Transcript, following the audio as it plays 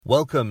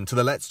Welcome to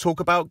the Let's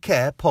Talk About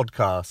Care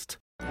podcast.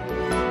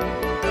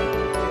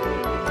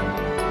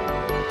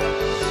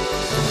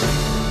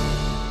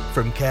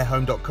 From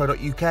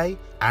carehome.co.uk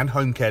and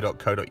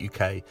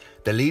homecare.co.uk,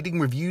 the leading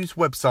reviews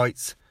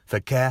websites for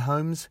care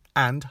homes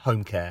and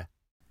home care.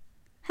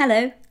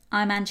 Hello,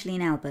 I'm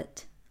Angeline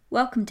Albert.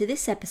 Welcome to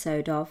this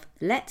episode of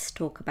Let's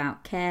Talk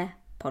About Care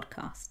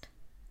podcast.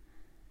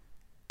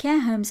 Care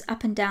homes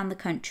up and down the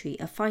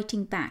country are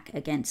fighting back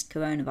against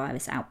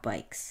coronavirus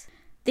outbreaks.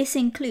 This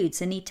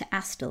includes Anita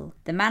Astle,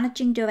 the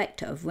Managing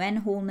Director of Wren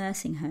Hall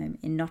Nursing Home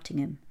in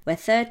Nottingham, where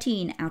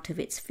 13 out of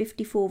its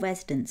 54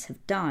 residents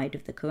have died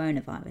of the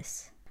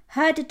coronavirus.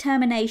 Her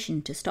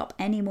determination to stop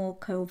any more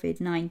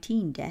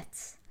COVID-19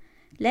 deaths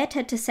led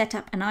her to set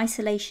up an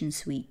isolation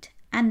suite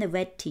and the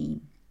Red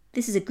Team.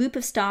 This is a group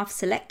of staff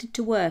selected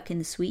to work in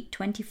the suite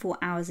 24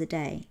 hours a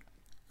day.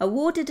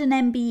 Awarded an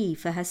MBE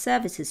for her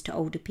services to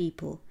older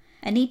people,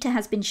 Anita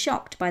has been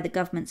shocked by the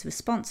government's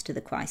response to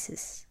the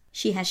crisis.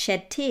 She has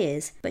shed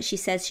tears, but she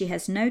says she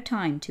has no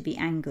time to be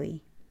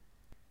angry.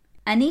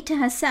 Anita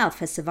herself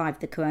has survived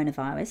the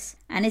coronavirus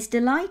and is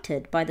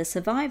delighted by the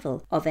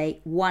survival of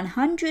a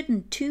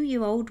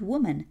 102-year-old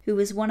woman who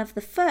was one of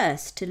the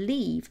first to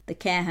leave the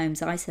care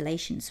home's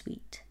isolation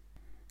suite.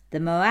 The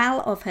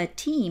morale of her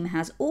team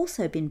has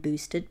also been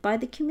boosted by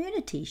the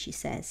community, she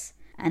says,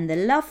 and the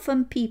love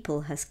from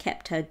people has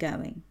kept her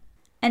going.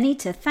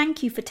 Anita,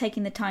 thank you for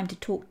taking the time to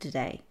talk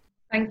today.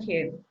 Thank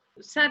you.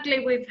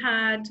 Sadly, we've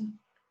had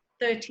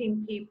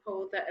 13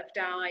 people that have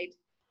died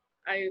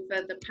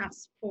over the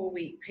past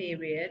 4-week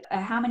period.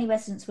 How many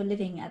residents were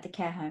living at the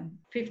care home?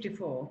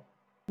 54.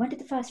 When did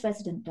the first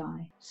resident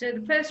die? So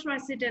the first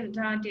resident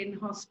died in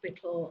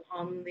hospital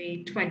on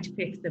the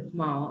 25th of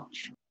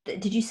March.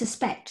 Did you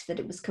suspect that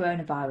it was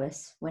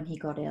coronavirus when he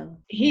got ill?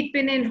 He'd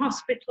been in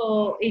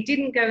hospital. He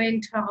didn't go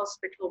into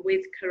hospital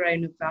with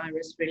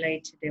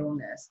coronavirus-related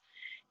illness.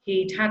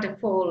 He'd had a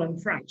fall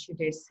and fractured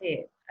his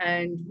hip.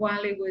 And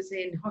while he was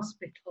in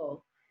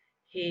hospital,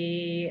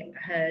 he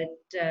had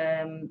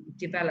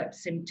developed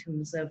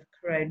symptoms of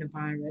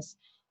coronavirus.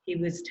 He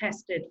was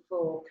tested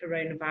for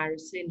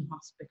coronavirus in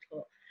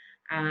hospital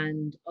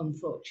and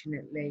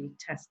unfortunately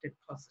tested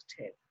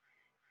positive.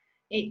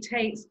 It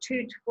takes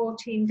 2 to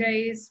 14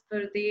 days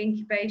for the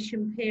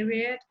incubation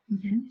period.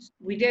 Mm-hmm.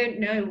 We don't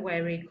know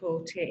where he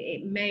caught it.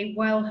 It may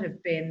well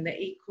have been that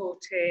he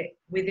caught it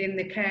within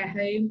the care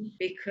home,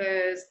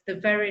 because the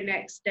very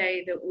next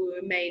day that we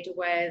were made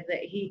aware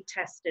that he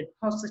tested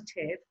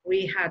positive,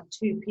 we had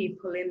 2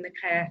 people in the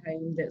care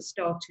home that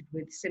started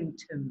with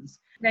symptoms.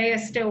 They are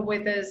still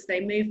with us.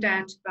 They moved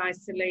out of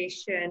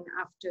isolation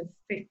after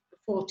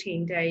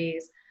 14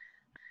 days.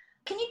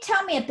 Can you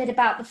tell me a bit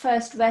about the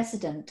first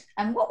resident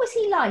and what was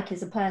he like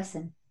as a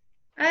person?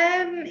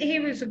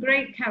 He was a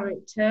great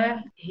character.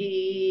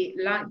 He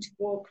liked to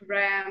walk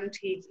around.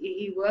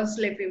 He was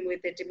living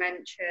with a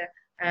dementia.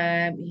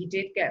 He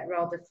did get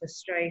rather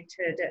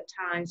frustrated at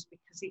times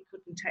because he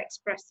couldn't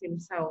express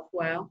himself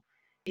well.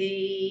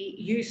 He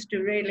used to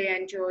really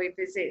enjoy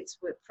visits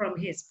from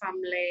his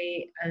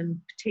family, and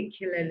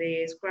particularly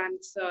his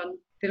grandson.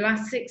 The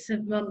last 6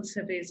 months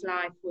of his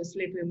life was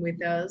living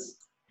with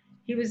us.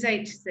 He was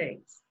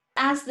 86.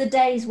 As the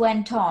days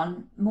went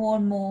on, more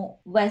and more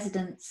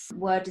residents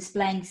were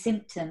displaying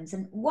symptoms.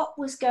 And what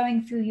was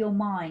going through your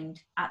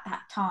mind at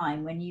that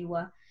time when you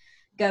were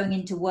going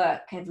into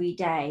work every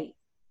day?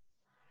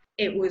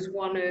 It was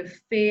one of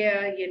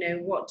fear.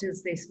 What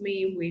does this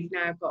mean? We've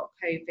now got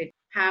COVID.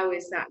 How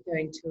is that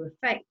going to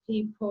affect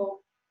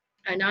people?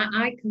 And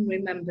I can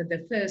remember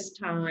the first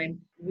time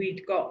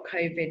we'd got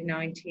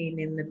COVID-19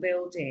 in the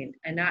building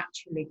and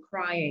actually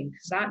crying,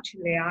 because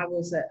actually I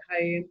was at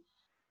home.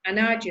 And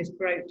I just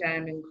broke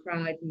down and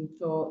cried and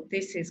thought,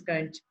 this is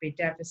going to be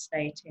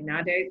devastating.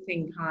 I don't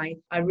think I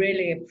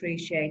really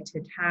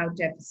appreciated how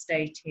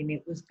devastating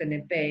it was going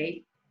to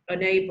be.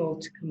 Unable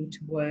to come to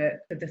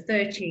work for the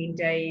 13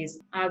 days.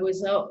 I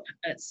was up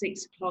at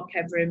 6 o'clock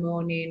every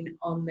morning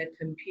on the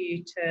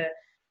computer.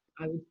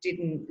 I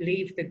didn't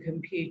leave the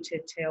computer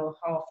till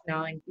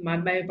 9:30. My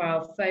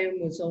mobile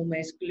phone was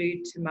almost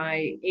glued to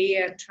my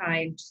ear,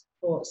 trying to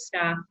support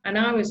staff. And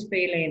I was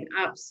feeling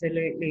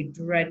absolutely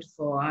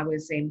dreadful. I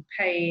was in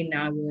pain.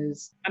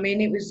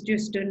 It was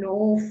just an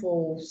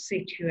awful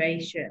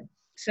situation.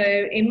 So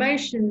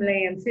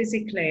emotionally and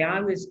physically,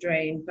 I was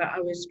drained, but I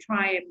was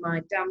trying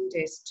my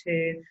damnedest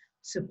to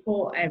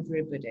support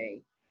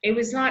everybody. It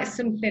was like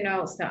something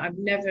else that I've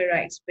never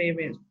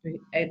experienced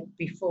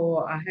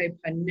before. I hope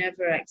I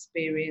never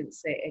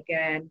experience it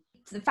again.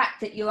 The fact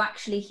that you're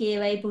actually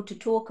here able to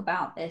talk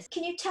about this,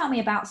 can you tell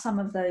me about some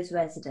of those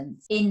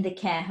residents in the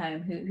care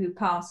home who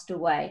passed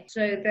away?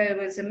 So there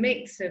was a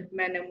mix of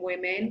men and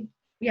women.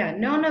 Yeah,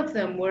 none of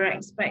them were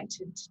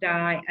expected to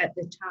die at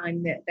the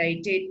time that they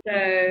did.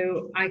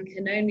 So I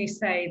can only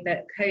say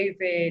that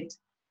COVID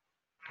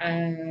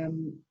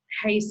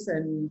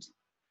hastened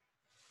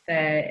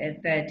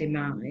their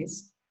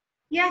demise.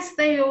 Yes,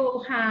 they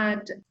all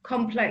had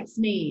complex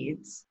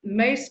needs.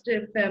 Most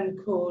of them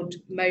could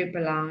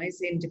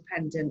mobilise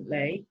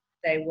independently.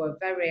 They were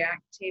very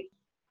active.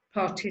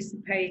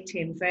 participate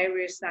in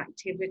various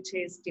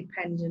activities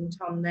dependent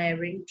on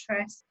their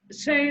interests.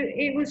 So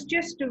it was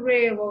just a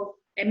real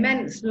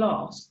immense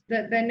loss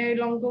that they're no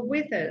longer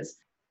with us.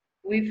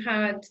 We've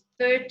had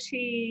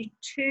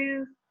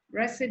 32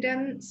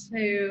 residents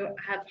who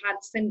have had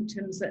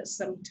symptoms at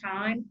some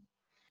time.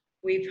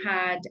 We've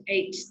had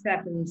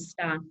 87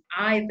 staff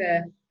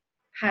either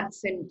had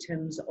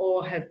symptoms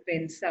or have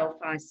been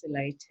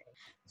self-isolated.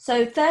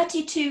 So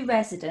 32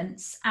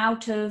 residents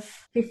out of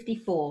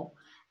 54,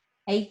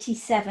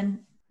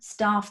 87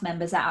 staff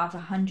members out of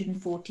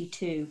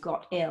 142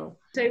 got ill.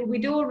 So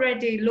we'd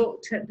already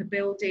looked at the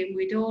building,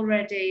 we'd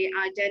already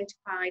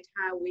identified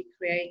how we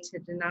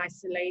created an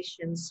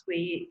isolation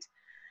suite,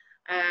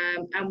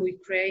 and we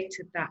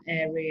created that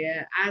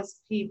area.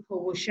 As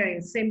people were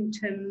showing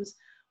symptoms,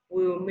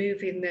 we were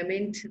moving them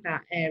into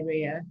that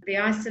area. The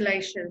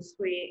isolation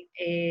suite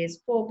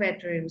is 4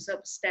 bedrooms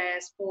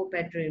upstairs, 4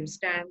 bedrooms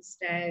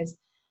downstairs.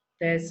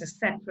 There's a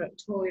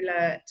separate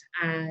toilet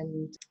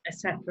and a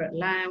separate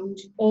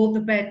lounge. All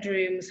the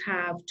bedrooms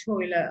have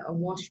toilet and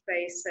wash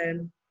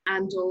basin.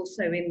 And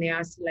also in the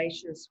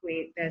isolation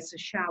suite, there's a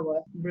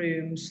shower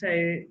room.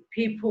 So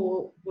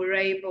people were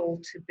able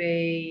to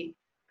be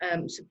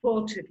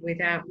supported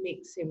without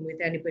mixing with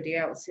anybody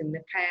else in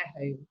the care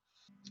home.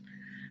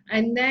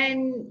 And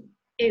then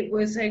it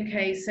was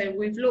okay, so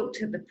we've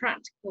looked at the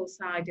practical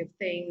side of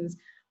things,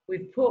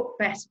 we've put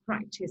best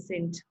practice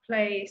into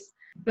place,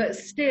 but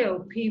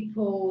still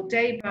people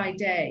day by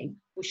day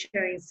were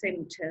showing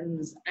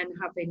symptoms and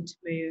having to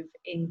move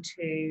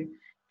into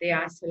the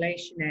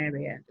isolation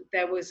area.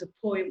 There was a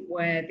point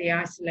where the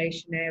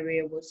isolation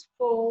area was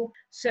full.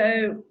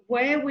 So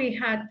where we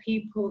had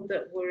people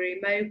that were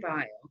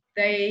immobile,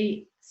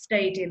 they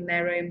stayed in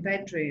their own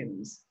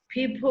bedrooms.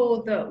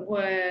 People that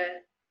were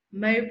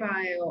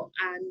mobile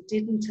and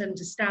didn't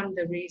understand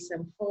the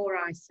reason for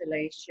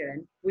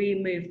isolation, we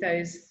moved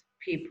those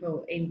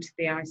people into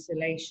the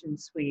isolation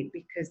suite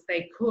because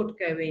they could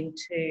go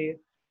into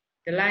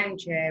the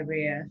lounge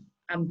area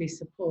and be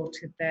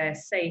supported there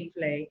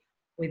safely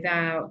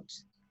without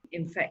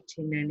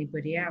infecting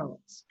anybody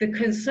else. The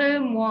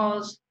concern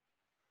was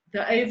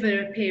that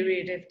over a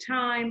period of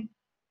time,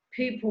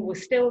 people were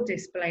still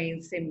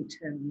displaying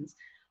symptoms.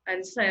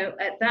 And so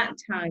at that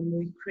time,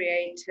 we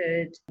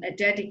created a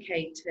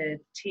dedicated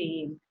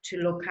team to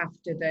look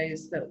after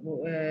those that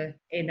were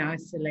in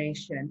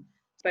isolation.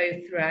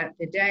 Both throughout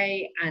the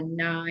day and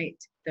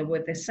night, there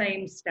were the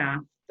same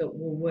staff that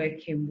were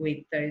working with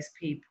those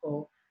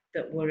people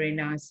that were in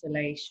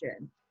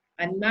isolation.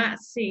 And that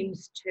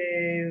seems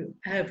to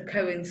have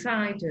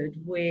coincided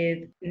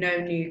with no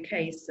new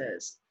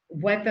cases.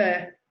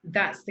 Whether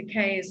that's the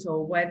case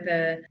or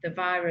whether the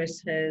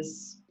virus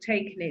has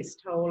taken its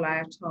toll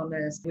out on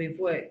us, we've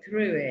worked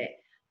through it.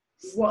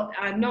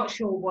 I'm not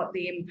sure what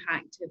the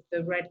impact of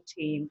the red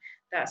team,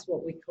 that's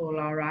what we call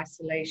our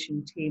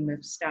isolation team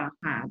of staff,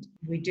 had.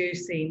 We do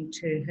seem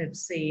to have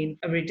seen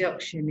a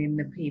reduction in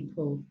the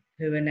people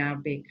who are now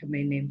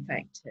becoming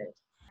infected.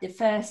 The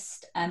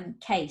first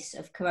case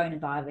of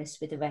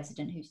coronavirus with a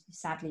resident who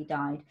sadly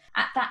died.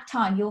 At that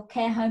time, your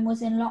care home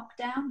was in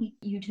lockdown.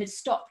 You'd had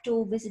stopped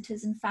all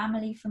visitors and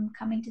family from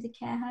coming to the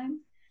care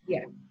home?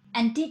 Yeah.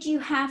 And did you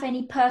have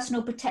any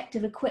personal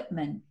protective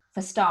equipment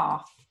for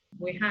staff?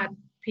 We had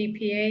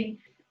PPE.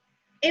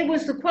 It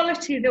was the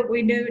quality that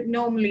we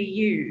normally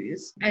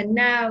use, and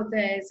now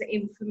there's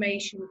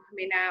information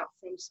coming out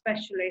from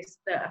specialists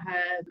that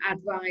have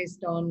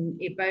advised on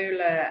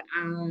Ebola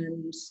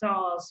and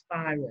SARS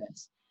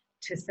virus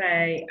to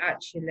say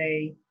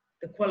actually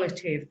the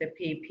quality of the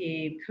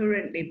PPE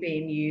currently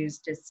being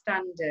used as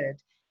standard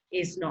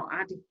is not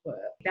adequate.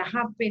 There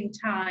have been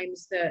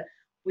times that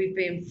we've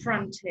been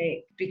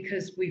frantic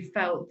because we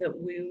felt that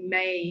we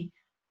may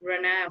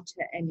run out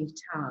at any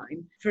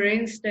time. For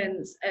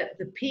instance, at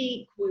the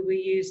peak, we were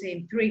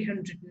using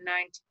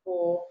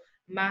 394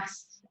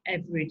 masks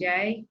every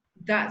day.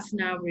 That's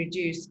now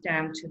reduced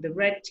down to the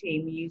red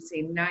team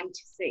using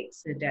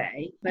 96 a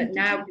day. But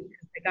now,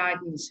 because the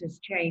guidance has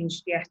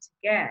changed yet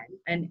again,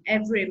 and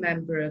every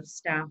member of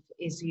staff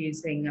is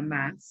using a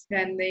mask,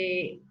 then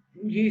the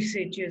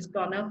usage has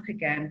gone up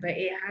again, but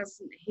it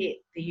hasn't hit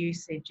the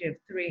usage of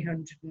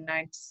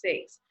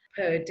 396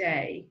 per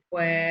day,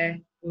 where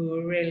we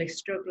were really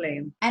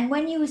struggling. And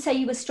when you say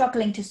you were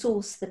struggling to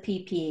source the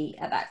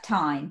PPE at that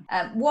time,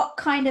 what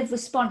kind of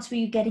response were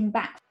you getting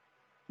back?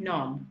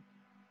 None.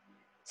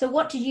 So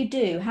what did you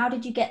do? How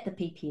did you get the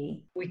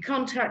PPE? We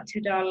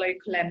contacted our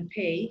local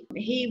MP.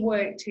 He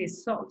worked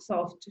his socks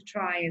off to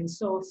try and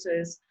source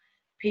us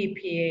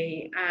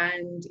PPE,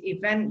 and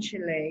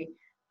eventually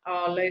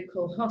our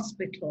local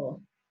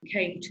hospital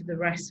came to the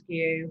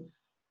rescue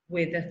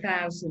with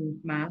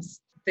 1,000 masks.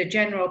 The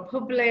general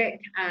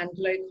public and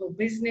local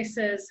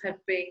businesses have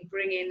been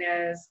bringing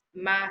us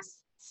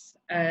masks,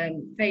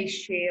 face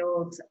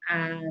shields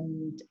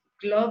and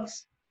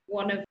gloves.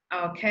 One of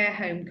our care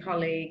home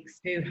colleagues,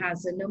 who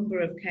has a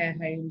number of care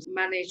homes,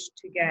 managed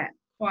to get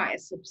quite a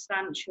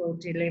substantial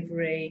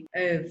delivery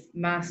of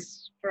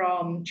masks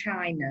from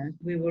China,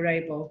 we were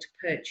able to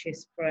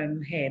purchase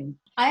from him.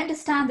 I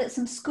understand that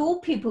some school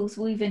pupils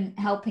were even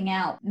helping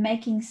out,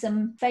 making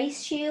some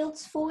face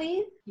shields for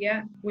you.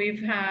 Yeah,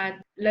 we've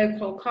had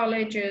local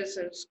colleges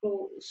and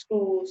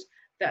schools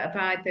that have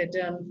either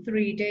done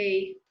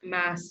 3D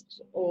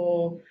masks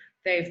or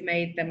they've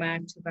made them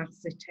out of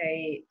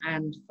acetate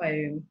and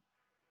foam.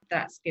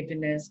 That's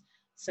given us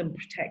some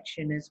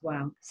protection as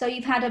well. So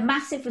you've had a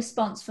massive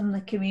response from the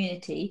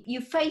community.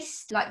 You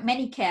faced, like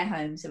many care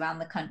homes around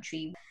the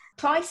country,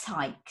 price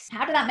hikes.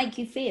 How did that make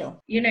you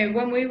feel? You know,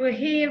 when we were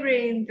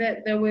hearing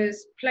that there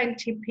was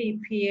plenty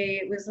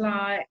PPE, it was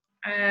like,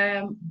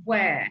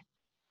 where?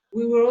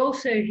 We were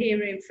also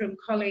hearing from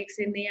colleagues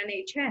in the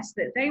NHS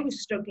that they were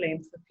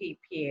struggling for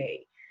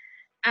PPE,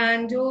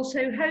 and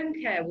also home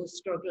care was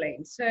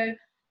struggling. So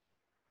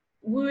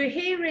we were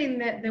hearing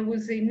that there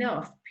was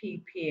enough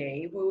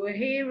PPE. We were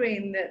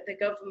hearing that the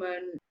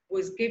government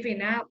was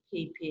giving out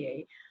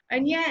PPE,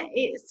 and yet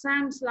it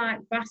sounds like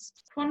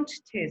vast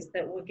quantities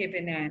that were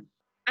given out.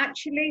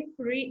 Actually,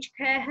 for each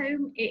care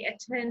home,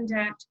 it turned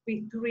out to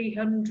be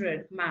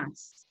 300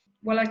 masks.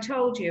 Well, I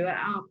told you at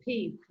our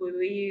peak, we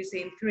were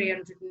using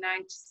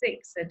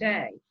 396 a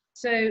day.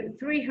 So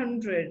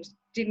 300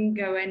 didn't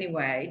go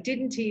anywhere. It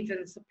didn't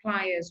even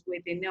supply us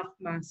with enough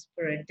masks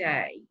for a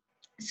day.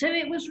 So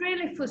it was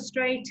really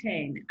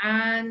frustrating.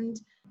 And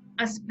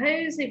I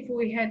suppose if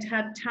we had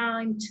had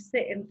time to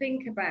sit and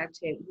think about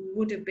it, we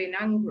would have been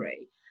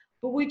angry.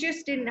 But we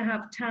just didn't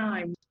have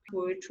time. We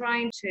were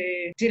trying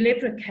to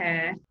deliver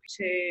care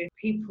to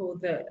people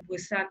that were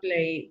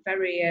sadly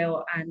very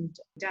ill and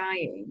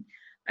dying.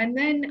 And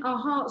then our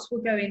hearts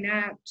were going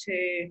out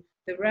to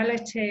the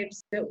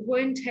relatives that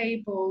weren't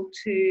able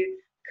to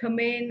come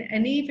in.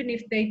 And even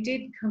if they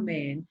did come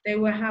in, they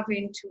were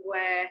having to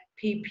wear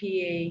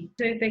PPE.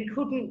 So they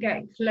couldn't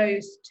get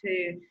close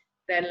to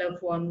their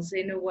loved ones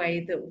in a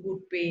way that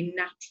would be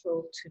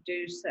natural to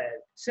do so.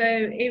 So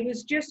it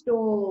was just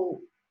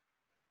all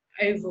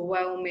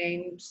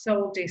overwhelming,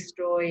 soul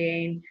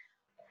destroying,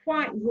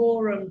 quite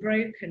raw and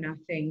broken, I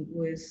think,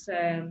 was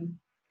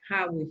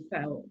how we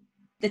felt.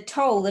 The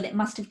toll that it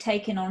must have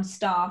taken on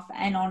staff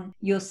and on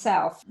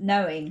yourself,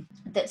 knowing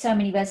that so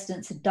many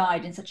residents had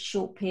died in such a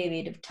short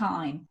period of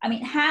time. I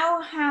mean,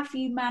 how have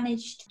you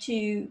managed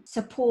to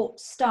support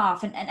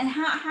staff, and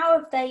how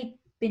have they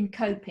been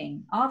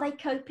coping? Are they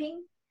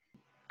coping?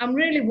 I'm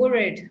really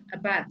worried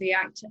about the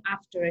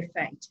after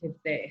effect of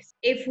this.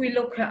 If we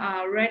look at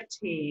our red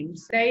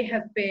teams, they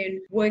have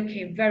been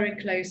working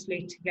very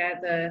closely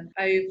together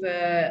over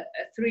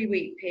a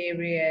 3-week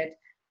period.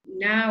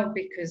 Now,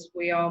 because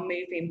we are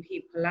moving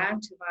people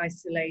out of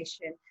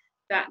isolation,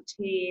 that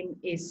team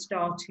is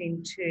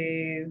starting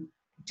to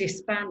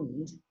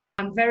disband.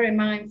 I'm very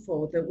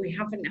mindful that we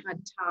haven't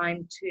had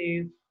time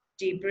to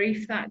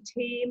debrief that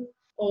team.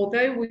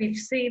 Although we've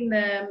seen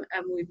them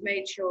and we've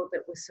made sure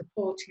that we're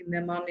supporting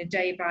them on a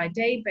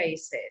day-by-day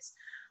basis,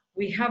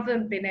 we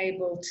haven't been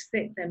able to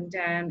sit them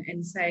down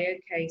and say,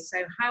 okay, so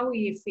how are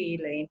you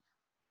feeling?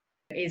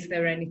 Is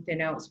there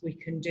anything else we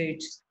can do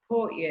to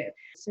support you?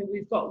 So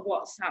we've got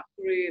WhatsApp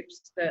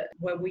groups that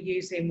where we're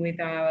using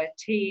with our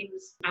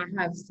teams. I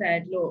have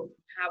said, look,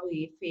 how are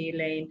you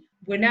feeling?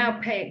 We're now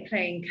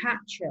playing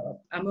catch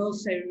up. I'm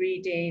also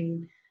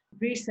reading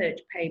research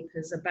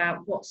papers about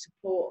what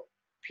support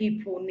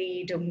people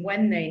need and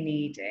when they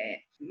need it.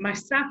 My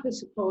staff are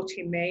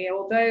supporting me,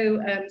 although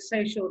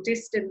social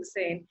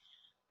distancing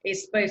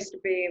is supposed to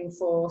be in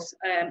force.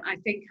 I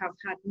think I've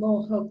had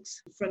more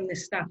hugs from the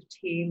staff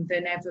team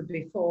than ever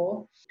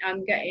before.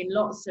 I'm getting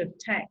lots of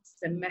texts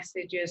and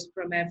messages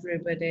from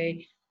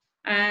everybody.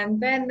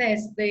 And then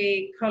there's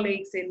the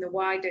colleagues in the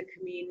wider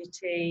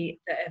community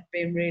that have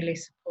been really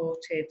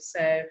supportive.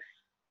 So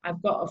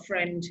I've got a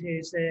friend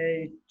who's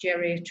a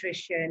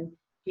geriatrician.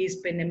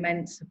 He's been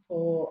immense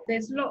support.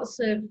 There's lots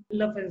of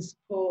love and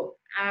support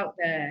out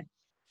there.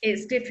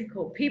 It's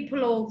difficult.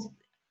 People all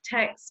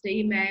text,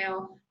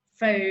 email,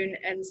 phone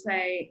and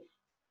say,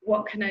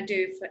 what can I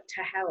do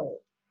to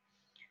help?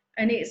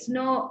 And it's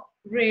not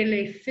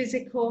really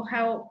physical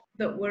help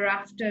that we're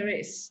after.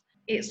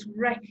 It's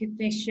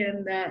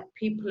recognition that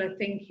people are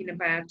thinking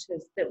about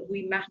us, that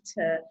we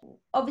matter.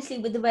 Obviously,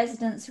 with the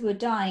residents who are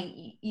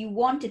dying, you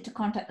wanted to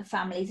contact the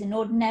families, and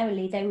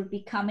ordinarily they would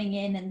be coming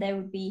in and there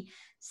would be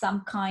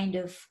some kind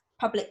of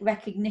public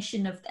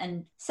recognition of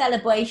and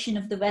celebration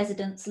of the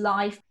residents'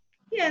 life.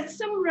 Yeah,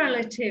 some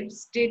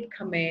relatives did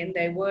come in.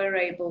 They were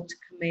able to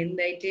come in.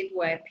 They did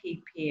wear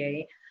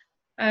PPE.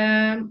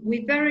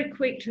 We very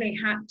quickly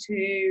had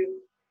to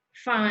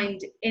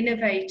find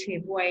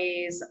innovative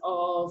ways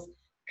of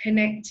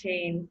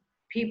connecting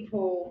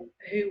people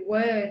who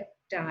were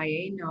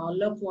dying, our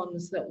loved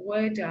ones that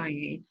were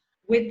dying,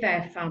 with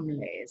their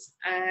families.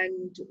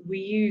 And we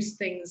use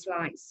things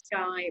like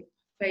Skype,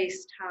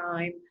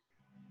 FaceTime,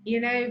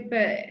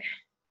 but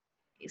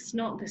it's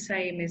not the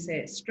same, is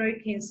it?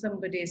 Stroking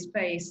somebody's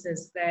face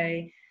as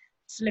they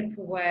slip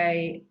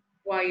away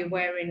while you're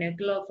wearing a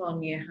glove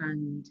on your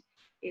hand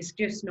is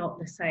just not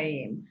the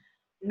same.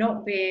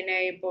 not being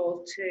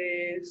able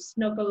to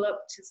snuggle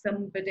up to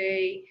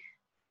somebody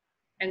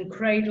and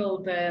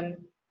cradle them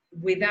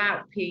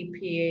without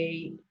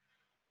PPE.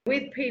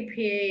 With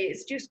PPE, it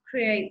just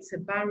creates a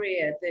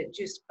barrier that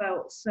just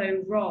felt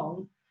so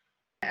wrong.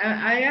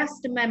 I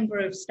asked a member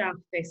of staff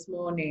this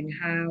morning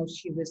how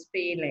she was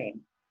feeling,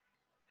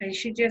 and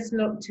she just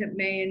looked at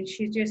me and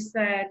she just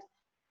said,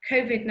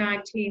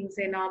 COVID-19's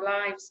in our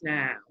lives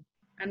now.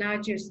 And I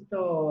just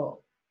thought,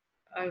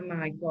 oh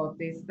my God,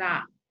 is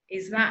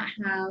that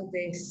how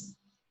this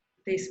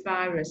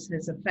virus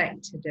has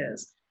affected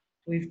us?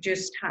 We've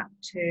just had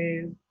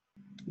to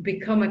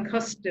become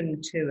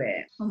accustomed to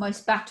it.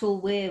 Almost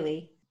battle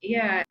weary.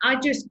 Yeah, I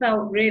just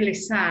felt really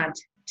sad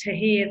to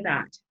hear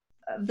that.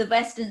 The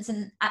residents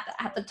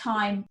at the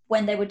time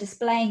when they were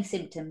displaying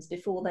symptoms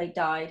before they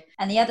died,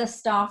 and the other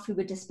staff who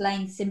were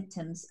displaying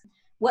symptoms,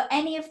 were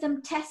any of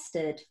them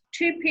tested?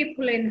 2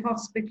 people in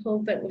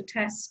hospital that were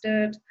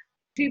tested,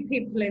 2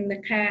 people in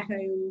the care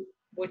home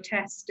were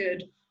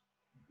tested.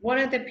 One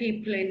of the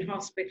people in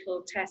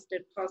hospital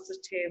tested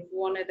positive,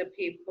 one of the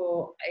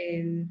people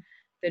in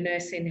the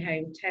nursing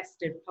home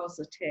tested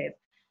positive.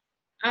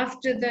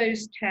 After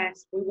those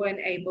tests, we weren't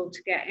able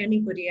to get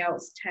anybody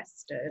else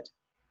tested.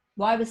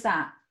 Why was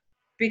that?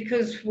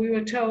 Because we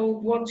were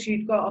told once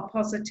you'd got a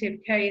positive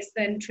case,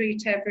 then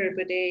treat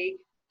everybody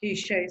who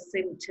shows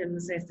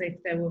symptoms as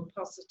if they were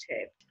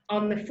positive.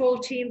 On the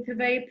 14th of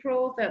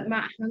April, that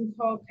Matt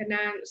Hancock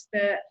announced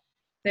that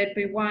there'd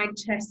be wide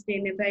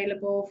testing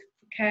available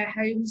for care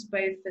homes,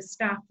 both for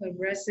staff and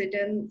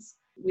residents.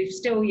 We've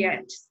still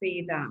yet to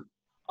see that.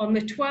 On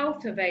the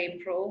 12th of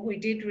April, we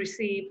did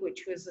receive,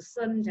 which was a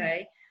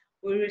Sunday,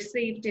 we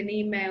received an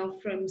email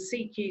from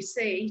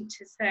CQC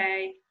to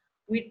say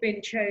we'd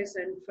been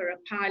chosen for a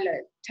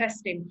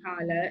testing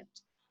pilot,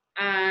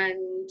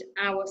 and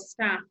our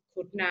staff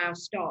could now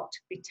start to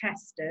be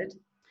tested.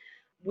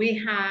 We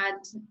had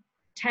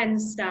 10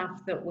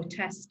 staff that were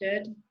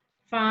tested.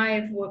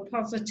 5 were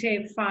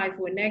positive, 5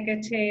 were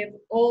negative,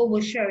 all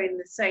were showing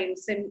the same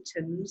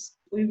symptoms.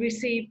 We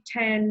received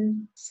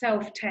 10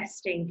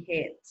 self-testing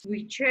kits.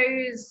 We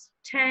chose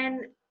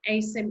 10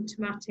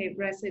 asymptomatic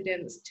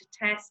residents to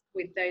test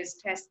with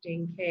those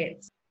testing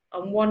kits,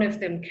 and one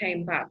of them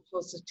came back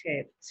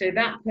positive. So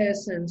that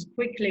person's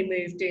quickly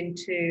moved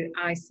into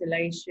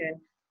isolation,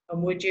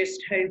 and we're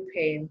just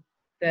hoping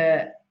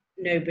that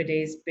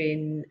nobody's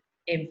been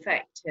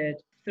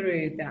infected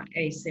through that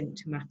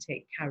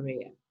asymptomatic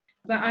carrier.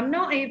 But I'm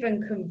not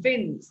even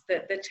convinced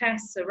that the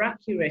tests are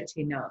accurate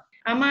enough.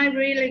 Am I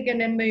really going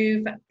to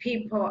move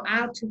people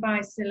out of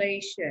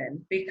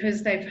isolation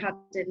because they've had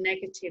a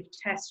negative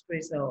test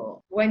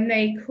result when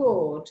they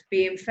could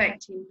be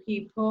infecting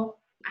people?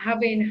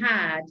 Having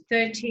had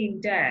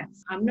 13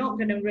 deaths, I'm not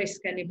going to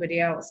risk anybody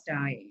else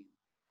dying.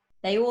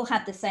 They all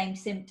had the same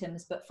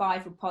symptoms, but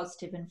 5 were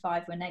positive and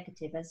 5 were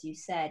negative, as you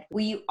said. Were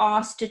you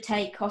asked to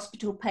take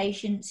hospital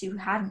patients who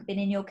hadn't been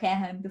in your care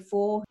home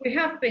before? We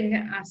have been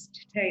asked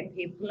to take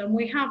people, and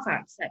we have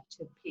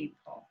accepted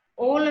people.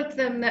 All of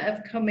them that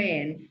have come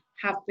in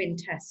have been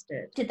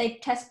tested. Did they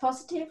test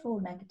positive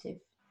or negative?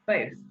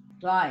 Both.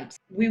 Right.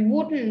 We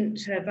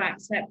wouldn't have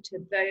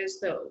accepted those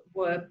that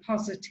were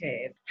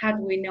positive had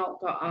we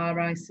not got our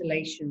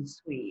isolation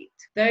suite.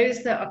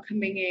 Those that are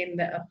coming in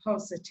that are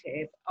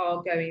positive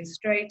are going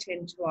straight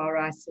into our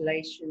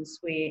isolation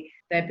suite.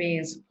 They're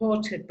being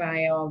supported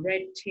by our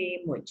Red team,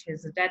 which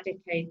is a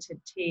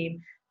dedicated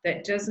team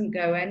that doesn't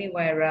go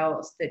anywhere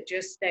else, that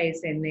just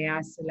stays in the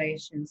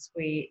isolation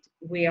suite.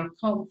 We are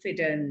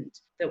confident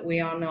that we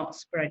are not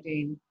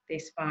spreading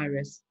this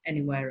virus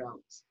anywhere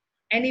else.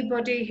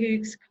 Anybody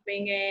who's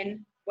coming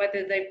in,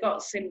 whether they've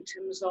got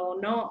symptoms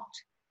or not,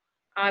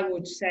 I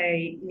would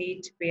say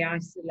need to be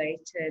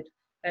isolated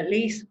at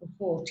least for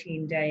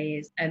 14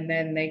 days, and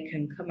then they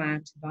can come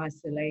out of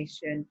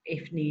isolation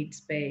if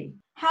needs be.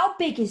 How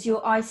big is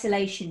your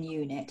isolation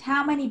unit?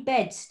 How many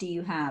beds do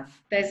you have?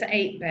 There's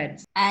 8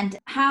 beds. And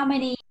how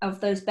many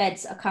of those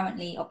beds are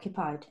currently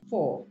occupied?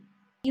 4.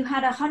 You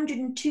had a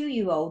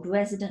 102-year-old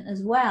resident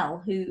as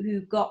well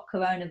who got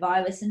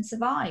coronavirus and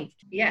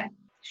survived. Yeah.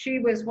 She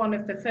was one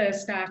of the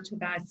first out of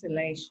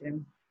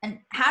isolation. And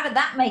how did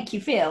that make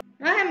you feel?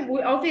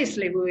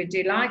 Obviously, we were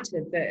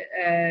delighted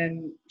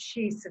that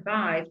she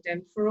survived.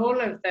 And for all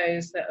of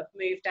those that have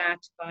moved out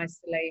of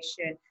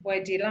isolation,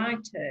 we're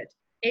delighted.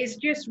 It's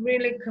just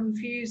really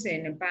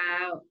confusing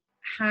about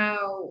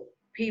how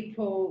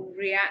people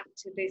react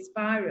to this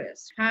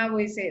virus. How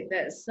is it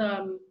that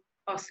some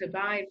are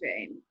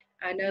surviving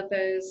and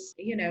others,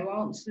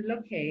 aren't so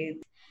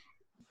lucky?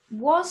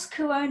 Was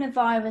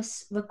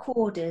coronavirus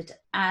recorded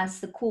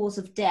as the cause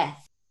of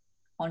death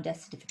on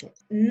death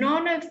certificates?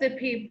 None of the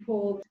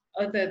people,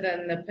 other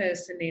than the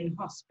person in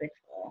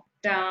hospital,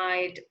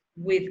 died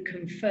with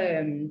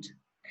confirmed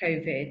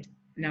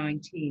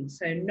COVID-19.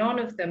 So none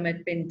of them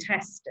had been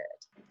tested.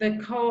 The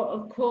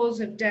cause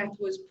of death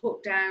was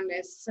put down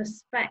as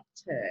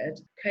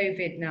suspected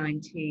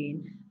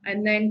COVID-19.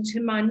 And then,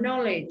 to my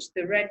knowledge,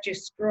 the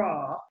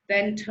registrar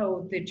then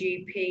told the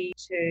GP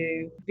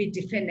to be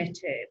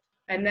definitive.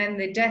 And then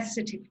the death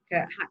certificate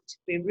had to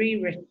be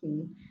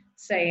rewritten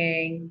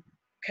saying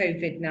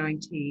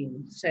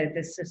COVID-19. So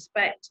the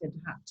suspected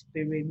had to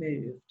be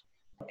removed.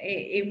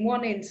 In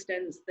one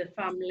instance, the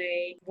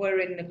family were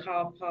in the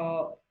car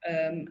park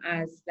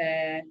as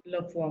their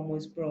loved one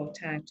was brought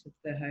out of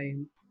the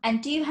home.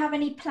 And do you have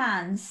any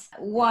plans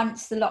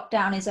once the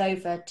lockdown is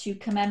over to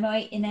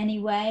commemorate in any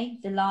way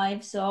the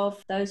lives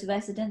of those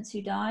residents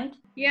who died?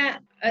 Yeah,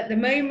 at the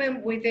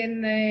moment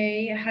within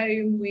the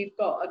home, we've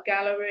got a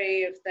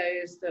gallery of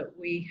those that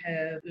we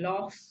have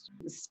lost.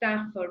 The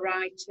staff are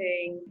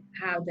writing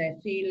how they're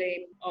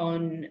feeling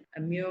on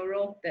a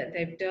mural that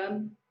they've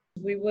done.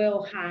 We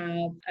will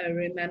have a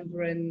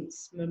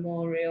remembrance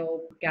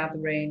memorial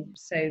gathering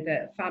so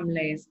that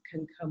families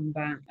can come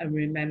back and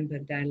remember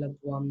their loved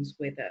ones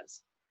with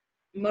us.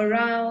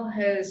 Morale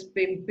has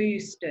been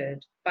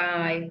boosted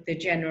by the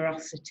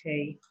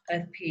generosity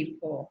of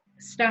people.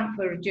 Staff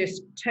are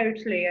just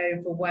totally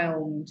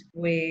overwhelmed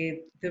with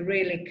the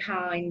really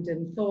kind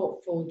and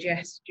thoughtful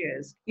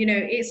gestures. You know,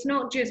 it's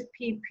not just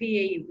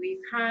PPE. We've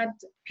had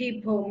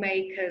people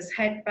make us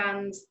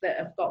headbands that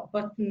have got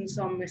buttons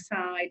on the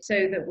side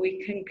so that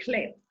we can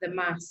clip the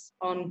mask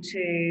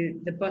onto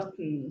the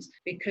buttons,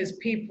 because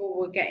people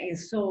were getting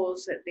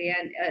sores at the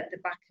end, at the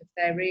back of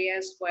their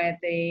ears where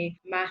the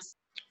masks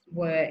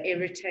were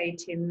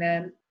irritating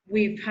them.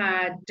 We've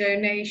had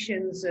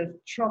donations of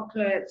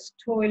chocolates,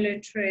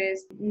 toiletries.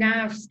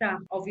 Now staff,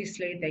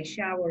 obviously, they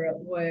shower at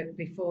work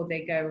before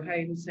they go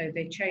home, so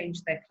they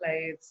change their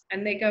clothes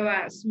and they go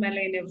out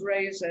smelling of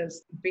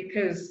roses,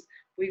 because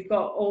we've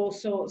got all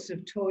sorts of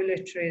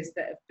toiletries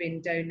that have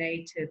been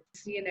donated.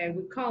 You know,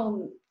 we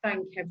can't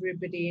thank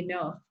everybody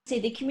enough. See,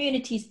 the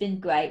community's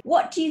been great.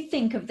 What do you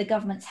think of the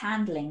government's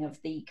handling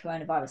of the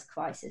coronavirus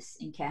crisis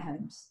in care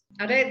homes?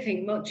 I don't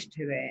think much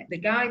to it. The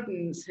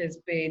guidance has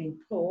been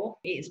poor.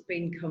 It's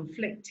been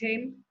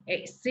conflicting.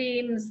 It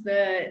seems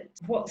that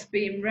what's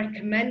been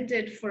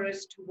recommended for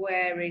us to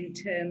wear in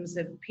terms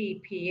of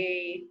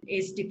PPE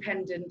is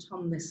dependent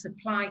on the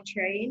supply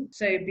chain.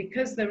 So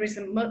because there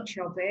isn't much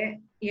of it,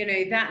 you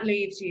know, that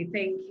leaves you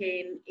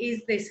thinking,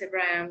 is this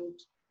around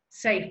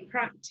safe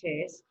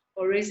practice,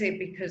 or is it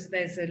because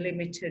there's a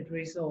limited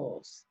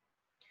resource?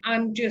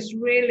 I'm just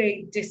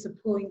really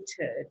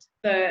disappointed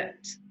that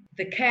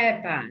the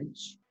care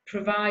badge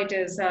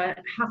providers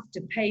have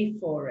to pay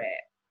for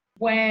it.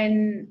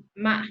 When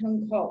Matt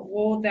Hancock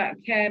wore that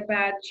care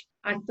badge,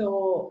 I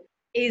thought,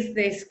 is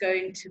this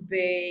going to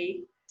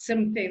be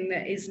something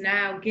that is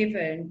now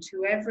given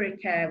to every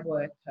care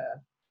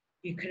worker?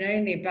 You can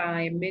only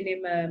buy a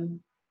minimum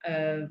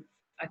of,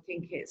 I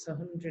think it's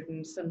 100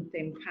 and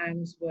something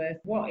pounds worth.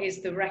 What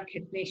is the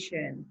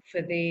recognition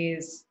for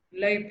these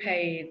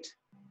low-paid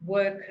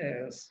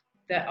workers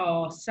that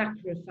are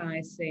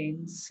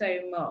sacrificing so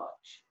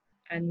much,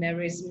 and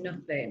there is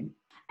nothing?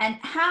 And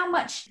how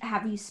much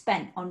have you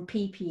spent on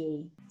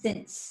PPE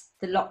since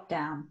the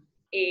lockdown?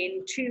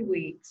 In 2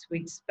 weeks,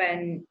 we'd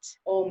spent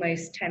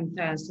almost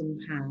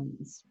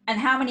 £10,000. And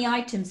how many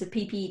items of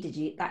PPE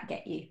did that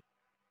get you?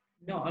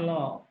 Not a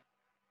lot.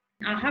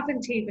 I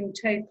haven't even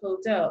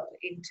totaled up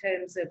in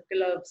terms of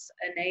gloves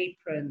and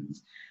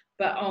aprons,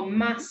 but on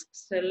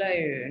masks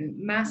alone,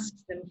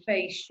 masks and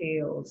face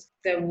shields,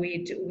 then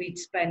we'd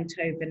spent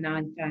over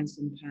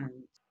 £9,000.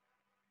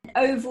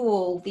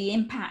 Overall, the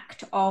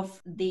impact of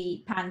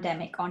the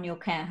pandemic on your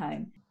care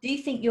home. Do you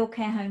think your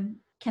care home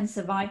can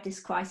survive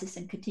this crisis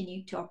and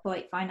continue to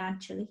operate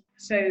financially?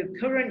 So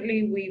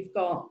currently we've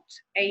got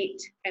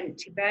 8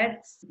 empty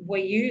beds.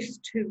 We're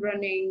used to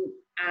running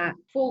at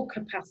full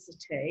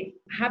capacity.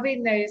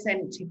 Having those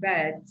empty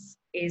beds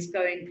is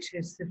going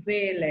to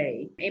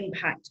severely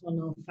impact on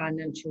our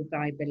financial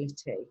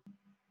viability.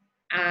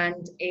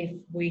 And if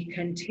we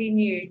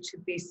continue to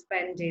be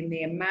spending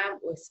the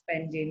amount we're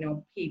spending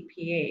on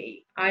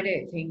PPE, I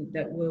don't think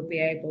that we'll be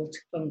able to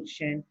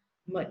function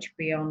much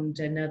beyond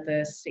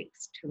another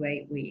 6 to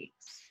 8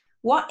 weeks.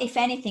 What, if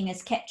anything,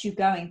 has kept you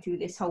going through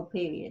this whole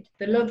period?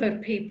 The love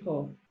of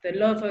people, the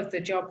love of the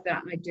job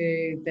that I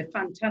do, the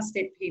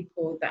fantastic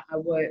people that I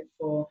work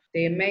for,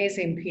 the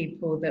amazing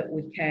people that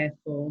we care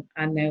for,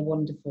 and their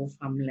wonderful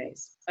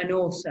families. And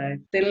also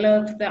the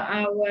love that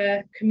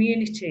our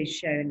community has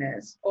shown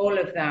us. All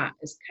of that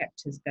has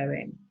kept us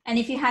going. And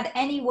if you had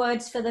any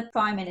words for the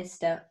Prime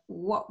Minister,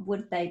 what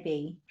would they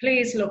be?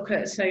 Please look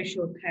at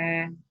social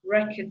care,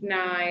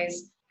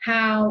 recognise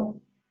how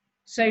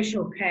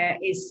social care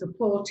is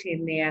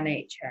supporting the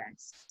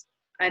NHS,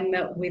 and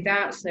that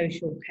without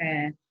social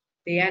care,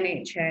 the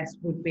NHS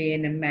would be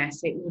in a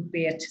mess. It would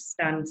be at a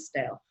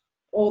standstill.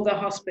 All the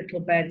hospital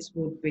beds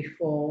would be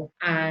full,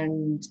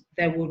 and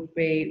there would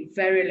be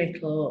very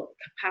little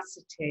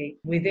capacity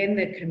within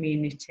the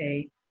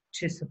community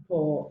to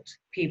support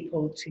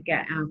people to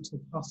get out of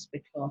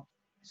hospital.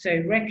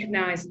 So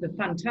recognise the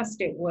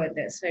fantastic work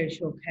that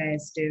social care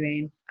is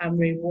doing and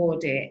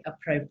reward it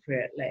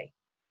appropriately.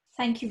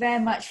 Thank you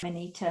very much,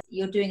 Anita.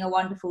 You're doing a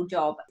wonderful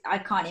job. I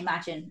can't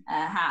imagine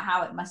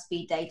how it must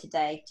be day to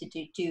day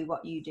to do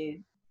what you do.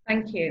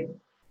 Thank you.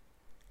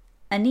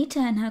 Anita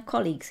and her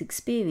colleagues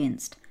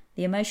experienced the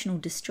the emotional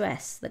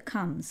distress that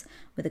comes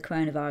with a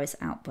coronavirus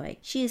outbreak.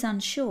 She is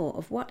unsure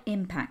of what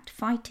impact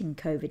fighting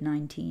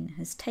COVID-19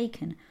 has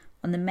taken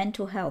on the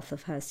mental health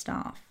of her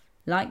staff.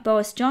 Like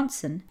Boris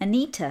Johnson,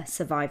 Anita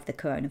survived the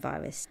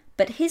coronavirus,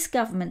 but his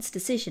government's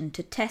decision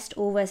to test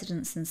all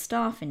residents and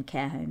staff in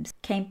care homes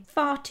came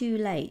far too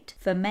late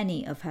for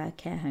many of her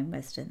care home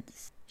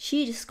residents.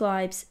 She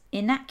describes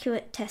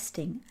inaccurate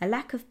testing, a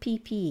lack of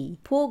PPE,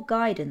 poor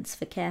guidance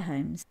for care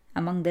homes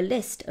among the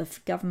list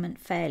of government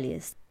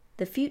failures.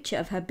 The future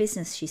of her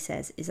business, she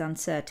says, is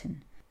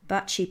uncertain,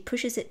 but she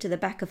pushes it to the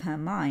back of her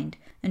mind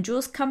and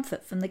draws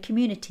comfort from the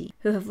community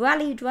who have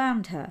rallied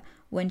round her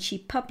when she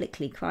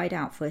publicly cried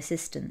out for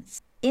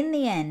assistance. In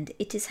the end,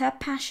 it is her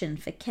passion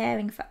for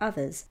caring for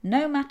others,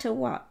 no matter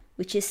what,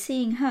 which is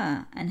seeing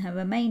her and her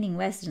remaining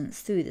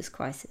residents through this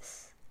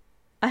crisis.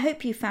 I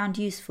hope you found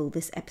useful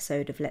this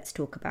episode of Let's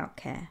Talk About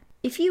Care.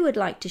 If you would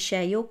like to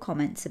share your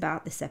comments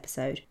about this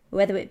episode,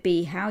 whether it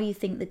be how you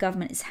think the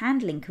government is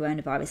handling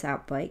coronavirus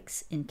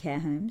outbreaks in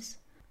care homes,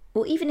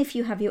 or even if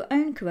you have your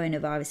own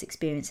coronavirus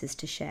experiences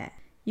to share,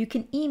 you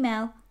can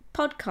email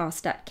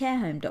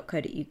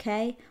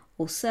podcast@carehome.co.uk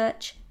or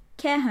search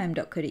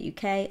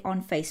carehome.co.uk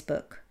on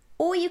Facebook,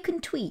 or you can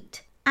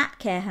tweet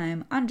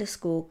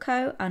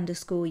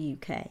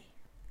 @carehome_co_UK.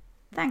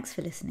 Thanks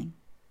for listening.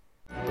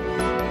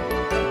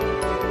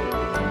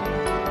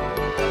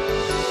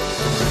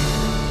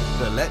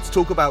 The Let's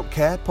Talk About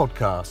Care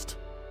podcast.